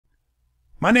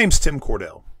My name's Tim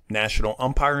Cordell, National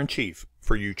Umpire-in-Chief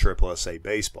for USSSA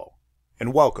Baseball,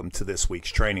 and welcome to this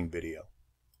week's training video.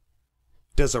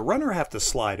 Does a runner have to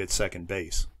slide at second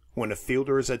base when a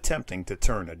fielder is attempting to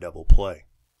turn a double play?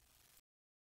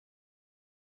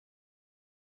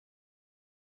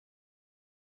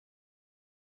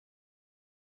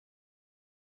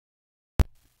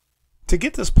 To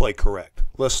get this play correct,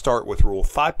 let's start with Rule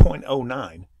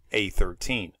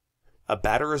 5.09A13. A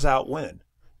batter is out when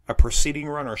a preceding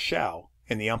runner shall,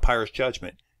 in the umpire's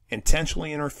judgment,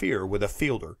 intentionally interfere with a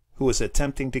fielder who is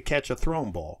attempting to catch a thrown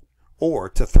ball or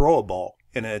to throw a ball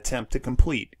in an attempt to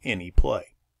complete any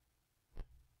play.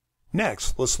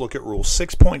 Next, let's look at Rule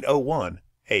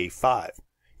 6.01A5.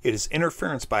 It is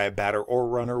interference by a batter or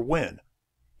runner when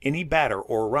any batter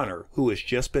or runner who has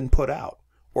just been put out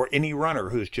or any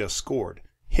runner who has just scored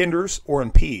hinders or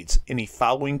impedes any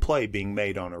following play being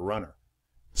made on a runner.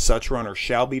 Such runner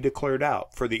shall be declared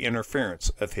out for the interference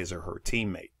of his or her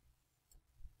teammate.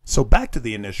 So back to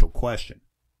the initial question.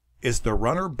 Is the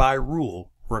runner by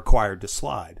rule required to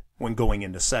slide when going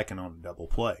into second on a double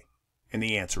play? And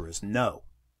the answer is no.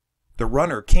 The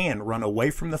runner can run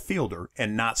away from the fielder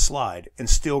and not slide and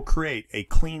still create a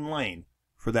clean lane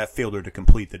for that fielder to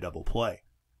complete the double play.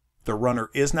 The runner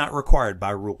is not required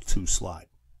by rule to slide.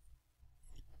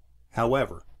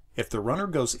 However, if the runner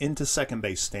goes into second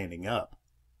base standing up,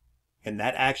 and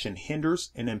that action hinders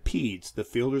and impedes the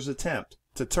fielder's attempt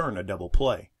to turn a double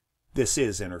play, this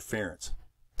is interference.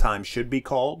 Time should be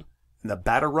called, and the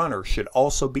batter runner should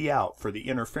also be out for the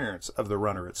interference of the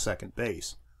runner at second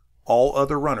base. All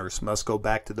other runners must go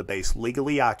back to the base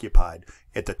legally occupied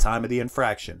at the time of the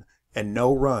infraction, and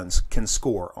no runs can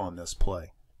score on this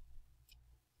play.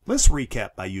 Let's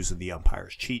recap by using the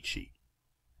umpire's cheat sheet.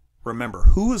 Remember,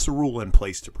 who is the rule in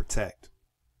place to protect?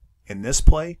 In this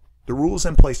play, the rule is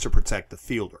in place to protect the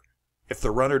fielder. If the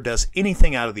runner does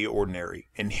anything out of the ordinary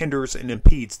and hinders and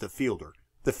impedes the fielder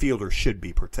should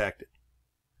be protected.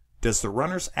 Does the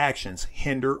runner's actions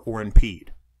hinder or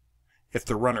impede? If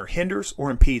the runner hinders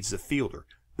or impedes the fielder,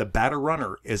 the batter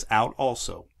runner is out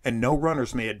also, and no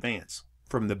runners may advance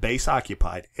from the base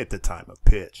occupied at the time of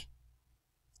pitch.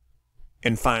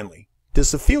 And finally,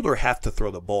 does the fielder have to throw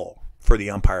the ball for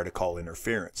the umpire to call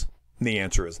interference? And the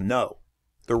answer is no.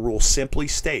 The rule simply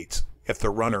states if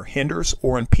the runner hinders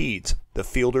or impedes the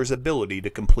fielder's ability to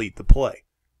complete the play.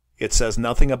 It says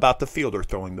nothing about the fielder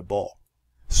throwing the ball.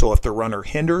 So if the runner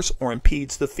hinders or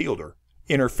impedes the fielder,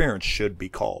 interference should be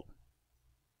called.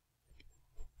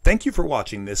 Thank you for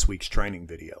watching this week's training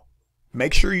video.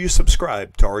 Make sure you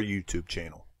subscribe to our YouTube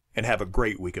channel and have a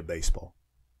great week of baseball.